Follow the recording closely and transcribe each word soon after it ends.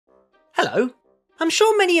Hello. I'm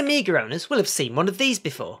sure many Amiga owners will have seen one of these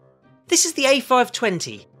before. This is the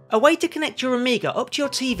A520, a way to connect your Amiga up to your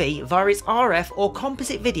TV via its RF or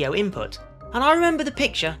composite video input, and I remember the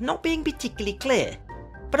picture not being particularly clear.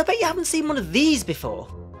 But I bet you haven't seen one of these before.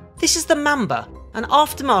 This is the Mamba, an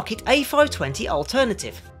aftermarket A520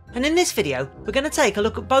 alternative, and in this video we're going to take a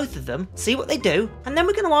look at both of them, see what they do, and then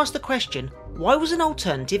we're going to ask the question, why was an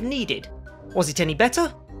alternative needed? Was it any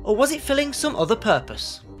better, or was it filling some other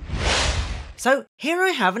purpose? So here I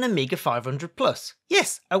have an Amiga 500 Plus.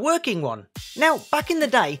 Yes, a working one. Now, back in the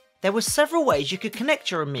day, there were several ways you could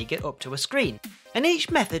connect your Amiga up to a screen, and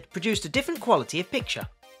each method produced a different quality of picture.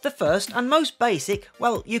 The first and most basic,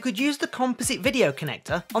 well, you could use the composite video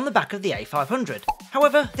connector on the back of the A500.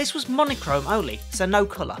 However, this was monochrome only, so no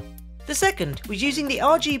colour. The second was using the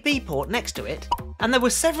RGB port next to it, and there were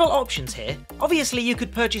several options here. Obviously you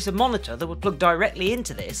could purchase a monitor that would plug directly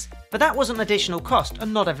into this, but that was an additional cost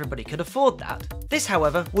and not everybody could afford that. This,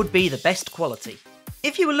 however, would be the best quality.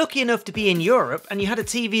 If you were lucky enough to be in Europe and you had a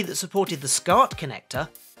TV that supported the SCART connector,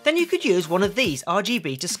 then you could use one of these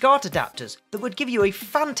RGB to SCART adapters that would give you a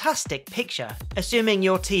fantastic picture, assuming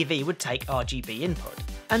your TV would take RGB input.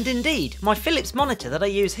 And indeed, my Philips monitor that I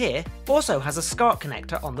use here also has a SCART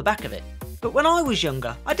connector on the back of it. But when I was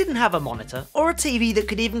younger, I didn't have a monitor or a TV that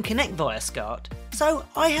could even connect via SCART, so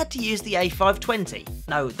I had to use the A520.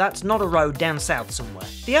 No, that's not a road down south somewhere.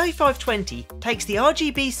 The A520 takes the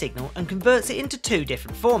RGB signal and converts it into two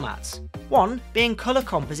different formats, one being colour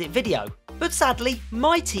composite video. But sadly,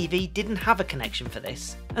 my TV didn't have a connection for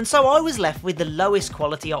this, and so I was left with the lowest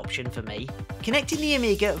quality option for me, connecting the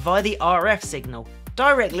Amiga via the RF signal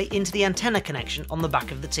directly into the antenna connection on the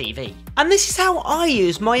back of the TV. And this is how I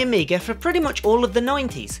used my Amiga for pretty much all of the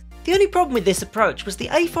 90s. The only problem with this approach was the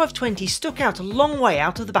A520 stuck out a long way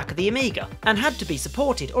out of the back of the Amiga, and had to be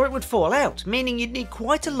supported or it would fall out, meaning you'd need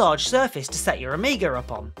quite a large surface to set your Amiga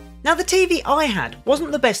up on. Now the TV I had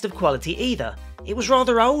wasn't the best of quality either. It was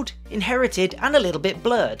rather old, inherited and a little bit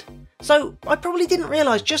blurred, so I probably didn't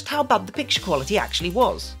realise just how bad the picture quality actually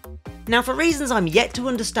was. Now for reasons I'm yet to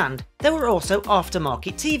understand, there were also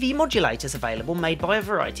aftermarket TV modulators available made by a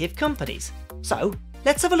variety of companies. So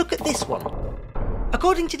let's have a look at this one.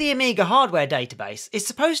 According to the Amiga hardware database, it's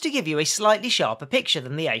supposed to give you a slightly sharper picture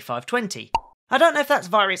than the A520. I don't know if that's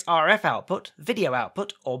via its RF output, video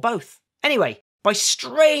output or both. Anyway, by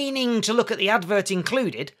straining to look at the advert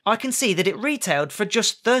included, I can see that it retailed for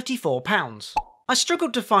just £34. I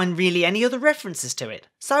struggled to find really any other references to it,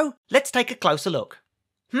 so let's take a closer look.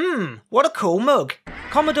 What a cool mug.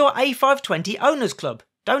 Commodore A520 Owners Club.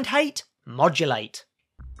 Don't hate, modulate.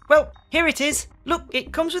 Well, here it is. Look,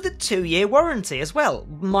 it comes with a 2-year warranty as well.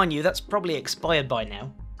 Mind you, that's probably expired by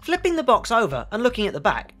now. Flipping the box over and looking at the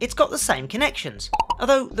back, it's got the same connections,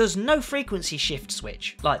 although there's no frequency shift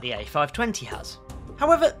switch like the A520 has.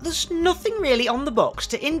 However, there's nothing really on the box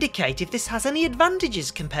to indicate if this has any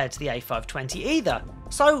advantages compared to the A520 either.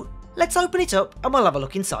 So let's open it up and we'll have a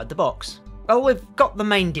look inside the box. Well, we've got the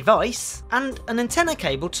main device, and an antenna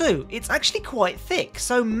cable too. It's actually quite thick,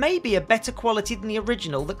 so maybe a better quality than the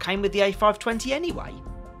original that came with the A520 anyway.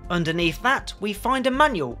 Underneath that, we find a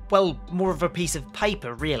manual, well, more of a piece of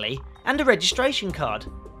paper really, and a registration card.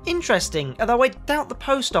 Interesting, although I doubt the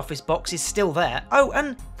post office box is still there. Oh,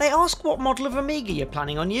 and they ask what model of Amiga you're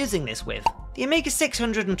planning on using this with. The Amiga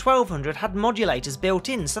 600 and 1200 had modulators built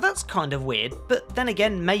in, so that's kind of weird, but then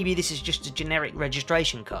again, maybe this is just a generic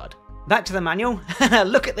registration card. Back to the manual.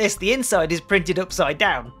 Look at this, the inside is printed upside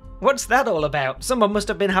down. What's that all about? Someone must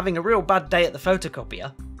have been having a real bad day at the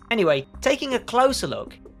photocopier. Anyway, taking a closer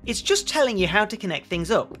look, it's just telling you how to connect things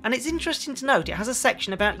up, and it's interesting to note it has a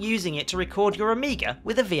section about using it to record your Amiga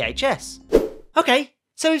with a VHS. Okay,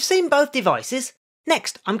 so we've seen both devices.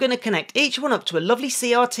 Next, I'm going to connect each one up to a lovely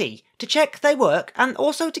CRT to check they work and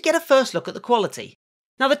also to get a first look at the quality.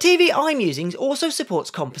 Now the TV I'm using also supports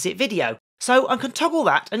composite video, so I can toggle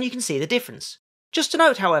that and you can see the difference. Just to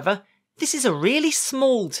note however, this is a really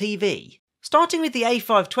small TV. Starting with the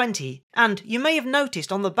A520, and you may have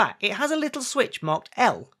noticed on the back it has a little switch marked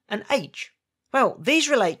L and H. Well, these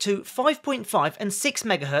relate to 5.5 and 6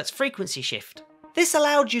 MHz frequency shift. This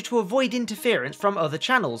allowed you to avoid interference from other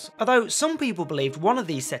channels, although some people believed one of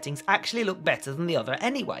these settings actually looked better than the other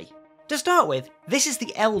anyway. To start with, this is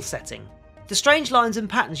the L setting. The strange lines and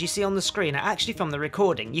patterns you see on the screen are actually from the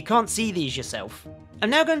recording, you can't see these yourself. I'm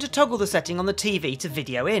now going to toggle the setting on the TV to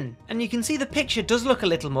video in, and you can see the picture does look a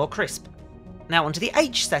little more crisp. Now onto the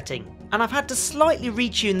H setting, and I've had to slightly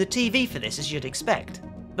retune the TV for this as you'd expect.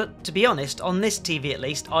 But to be honest, on this TV at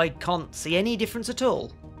least, I can't see any difference at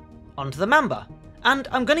all. Onto the Mamba, and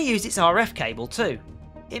I'm going to use its RF cable too.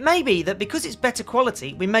 It may be that because it's better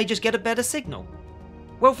quality, we may just get a better signal.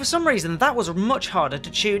 Well, for some reason that was much harder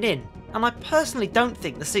to tune in, and I personally don't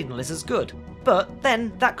think the signal is as good. But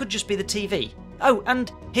then, that could just be the TV. Oh,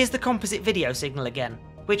 and here's the composite video signal again,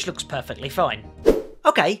 which looks perfectly fine.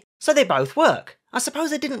 Okay, so they both work. I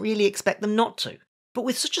suppose I didn't really expect them not to. But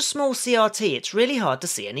with such a small CRT, it's really hard to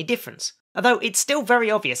see any difference. Although it's still very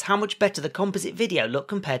obvious how much better the composite video look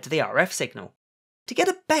compared to the RF signal. To get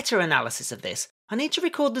a better analysis of this, I need to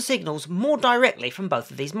record the signals more directly from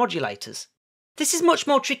both of these modulators. This is much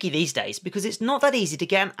more tricky these days because it's not that easy to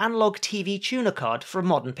get an analog TV tuner card for a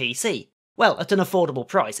modern PC. Well, at an affordable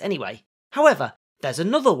price anyway. However, there's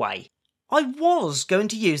another way. I was going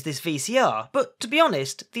to use this VCR, but to be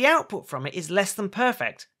honest, the output from it is less than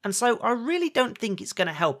perfect, and so I really don't think it's going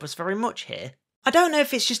to help us very much here. I don't know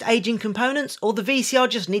if it's just aging components or the VCR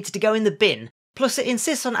just needs to go in the bin, plus it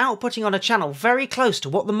insists on outputting on a channel very close to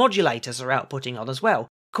what the modulators are outputting on as well,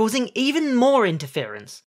 causing even more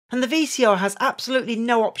interference, and the VCR has absolutely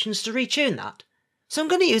no options to retune that. So I'm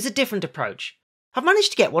going to use a different approach. I've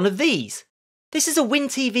managed to get one of these. This is a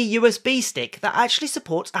WinTV USB stick that actually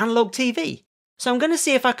supports analog TV, so I'm going to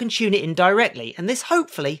see if I can tune it in directly, and this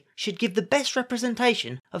hopefully should give the best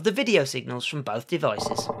representation of the video signals from both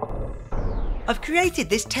devices. I've created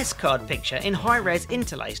this test card picture in high-res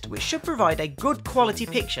interlaced, which should provide a good quality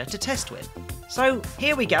picture to test with. So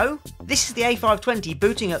here we go. This is the A520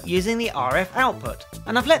 booting up using the RF output,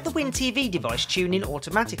 and I've let the WinTV device tune in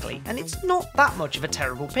automatically, and it's not that much of a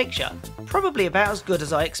terrible picture, probably about as good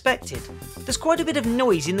as I expected. There's quite a bit of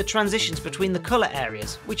noise in the transitions between the colour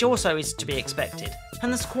areas, which also is to be expected,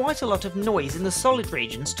 and there's quite a lot of noise in the solid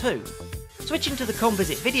regions too. Switching to the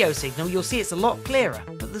composite video signal, you'll see it's a lot clearer,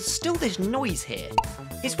 but there's still this noise here.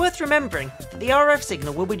 It's worth remembering that the RF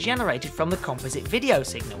signal will be generated from the composite video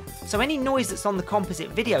signal, so any noise that's on the composite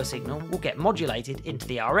video signal will get modulated into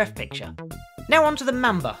the RF picture. Now onto the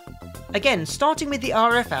Mamba. Again, starting with the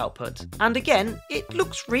RF output, and again, it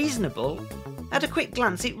looks reasonable. At a quick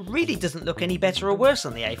glance, it really doesn't look any better or worse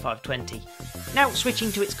on the A520. Now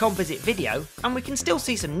switching to its composite video, and we can still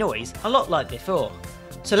see some noise, a lot like before.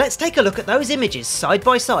 So let's take a look at those images side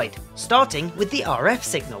by side, starting with the RF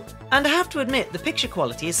signal. And I have to admit the picture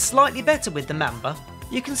quality is slightly better with the Mamba.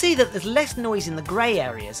 You can see that there's less noise in the grey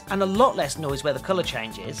areas and a lot less noise where the colour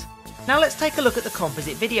change is. Now let's take a look at the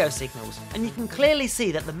composite video signals, and you can clearly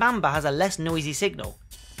see that the Mamba has a less noisy signal.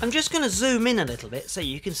 I'm just going to zoom in a little bit so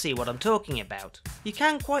you can see what I'm talking about. You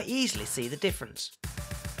can quite easily see the difference.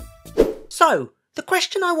 So, the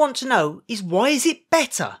question I want to know is, why is it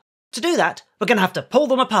better? To do that, we're going to have to pull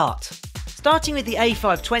them apart. Starting with the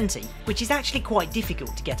A520, which is actually quite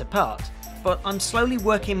difficult to get apart, but I'm slowly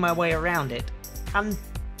working my way around it, and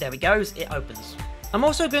there it goes, it opens. I'm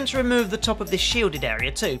also going to remove the top of this shielded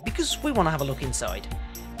area too, because we want to have a look inside.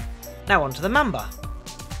 Now onto the Mamba.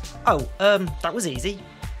 Oh, that was easy.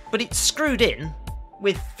 But it's screwed in,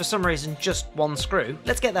 with, for some reason, just one screw.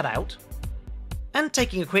 Let's get that out. And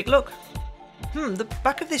taking a quick look. The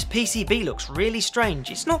back of this PCB looks really strange.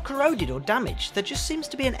 It's not corroded or damaged, there just seems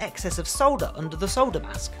to be an excess of solder under the solder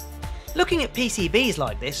mask. Looking at PCBs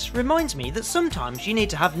like this reminds me that sometimes you need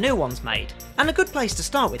to have new ones made, and a good place to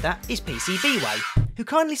start with that is PCBWay, who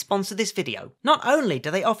kindly sponsor this video. Not only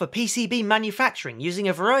do they offer PCB manufacturing using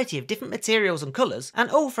a variety of different materials and colours, and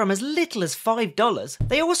all from as little as $5,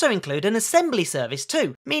 they also include an assembly service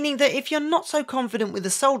too, meaning that if you're not so confident with the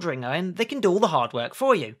soldering iron, they can do all the hard work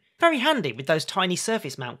for you. Very handy with those tiny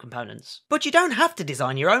surface mount components. But you don't have to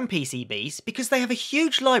design your own PCBs because they have a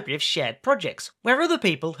huge library of shared projects, where other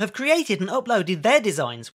people have created and uploaded their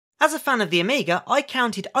designs. As a fan of the Amiga, I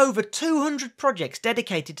counted over 200 projects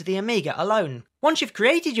dedicated to the Amiga alone. Once you've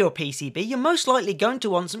created your PCB, you're most likely going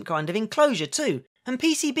to want some kind of enclosure too, and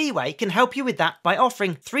PCBWay can help you with that by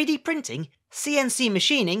offering 3D printing, CNC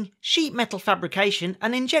machining, sheet metal fabrication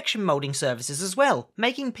and injection moulding services as well,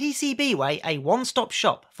 making PCBWay a one-stop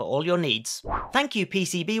shop for all your needs. Thank you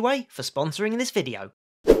PCBWay for sponsoring this video.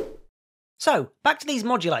 So, back to these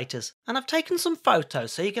modulators, and I've taken some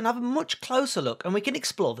photos so you can have a much closer look and we can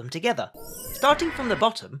explore them together. Starting from the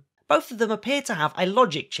bottom, both of them appear to have a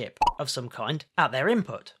logic chip of some kind at their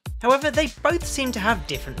input. However, they both seem to have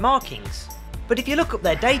different markings. But if you look up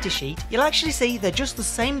their datasheet, you'll actually see they're just the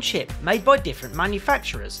same chip made by different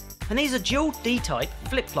manufacturers, and these are dual D-type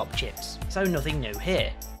flip-flop chips, so nothing new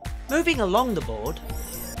here. Moving along the board,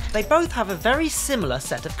 they both have a very similar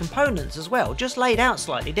set of components as well, just laid out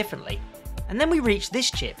slightly differently. And then we reach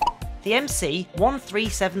this chip, the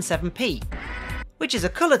MC1377P, which is a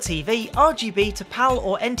colour TV RGB to PAL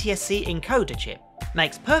or NTSC encoder chip.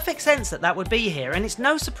 Makes perfect sense that that would be here, and it's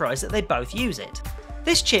no surprise that they both use it.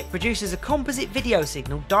 This chip produces a composite video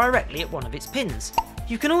signal directly at one of its pins.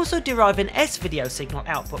 You can also derive an S-video signal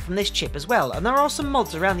output from this chip as well, and there are some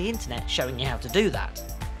mods around the internet showing you how to do that.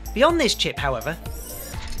 Beyond this chip, however,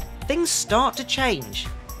 things start to change.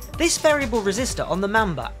 This variable resistor on the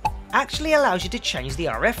Mamba actually allows you to change the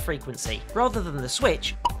RF frequency, rather than the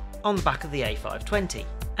switch on the back of the A520.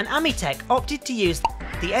 And Amitech opted to use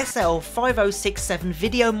the SL5067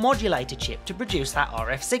 video modulator chip to produce that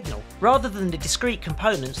RF signal, rather than the discrete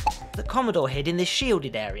components that Commodore hid in this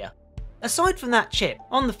shielded area. Aside from that chip,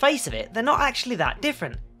 on the face of it, they're not actually that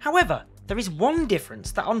different. However, there is one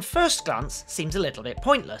difference that on first glance seems a little bit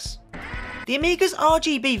pointless. The Amiga's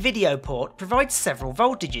RGB video port provides several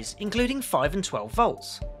voltages, including 5 and 12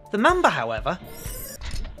 volts. The Mamba, however,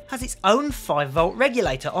 has its own 5-volt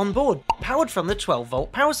regulator on board, powered from the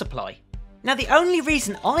 12-volt power supply. Now, the only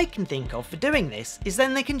reason I can think of for doing this is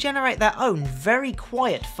then they can generate their own very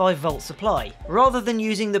quiet 5-volt supply, rather than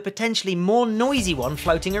using the potentially more noisy one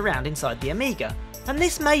floating around inside the Amiga, and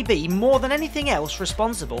this may be more than anything else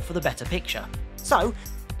responsible for the better picture. So,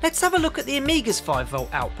 let's have a look at the Amiga's 5-volt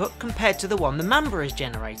output compared to the one the Mamba is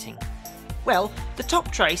generating. Well, the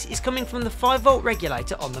top trace is coming from the 5-volt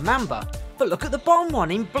regulator on the Mamba, but look at the bottom one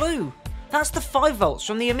in blue. That's the 5 volts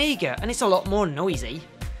from the Amiga, and it's a lot more noisy.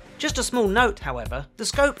 Just a small note, however, the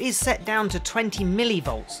scope is set down to 20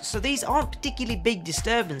 millivolts, so these aren't particularly big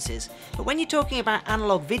disturbances, but when you're talking about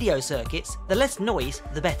analog video circuits, the less noise,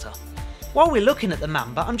 the better. While we're looking at the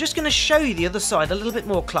Mamba, I'm just going to show you the other side a little bit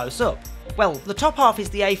more close up. Well, the top half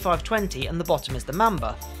is the A520 and the bottom is the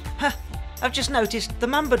Mamba. I've just noticed the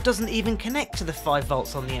Mamba doesn't even connect to the 5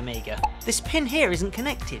 volts on the Amiga. This pin here isn't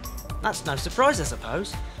connected. That's no surprise, I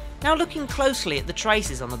suppose. Now, looking closely at the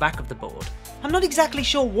traces on the back of the board, I'm not exactly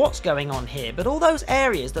sure what's going on here, but all those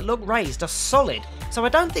areas that look raised are solid, so I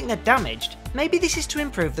don't think they're damaged. Maybe this is to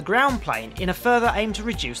improve the ground plane in a further aim to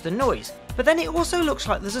reduce the noise, but then it also looks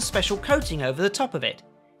like there's a special coating over the top of it.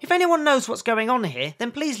 If anyone knows what's going on here,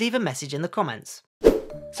 then please leave a message in the comments.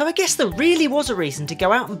 So I guess there really was a reason to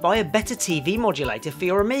go out and buy a better TV modulator for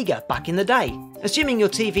your Amiga back in the day, assuming your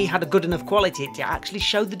TV had a good enough quality to actually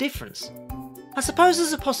show the difference. I suppose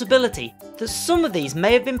there's a possibility that some of these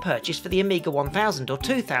may have been purchased for the Amiga 1000 or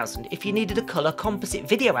 2000 if you needed a colour composite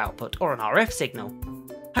video output or an RF signal.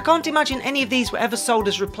 I can't imagine any of these were ever sold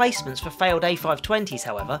as replacements for failed A520s,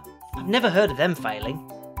 however. I've never heard of them failing.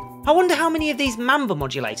 I wonder how many of these Mamba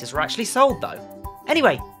modulators were actually sold though.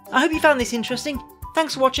 Anyway, I hope you found this interesting.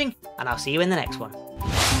 Thanks for watching, and I'll see you in the next one.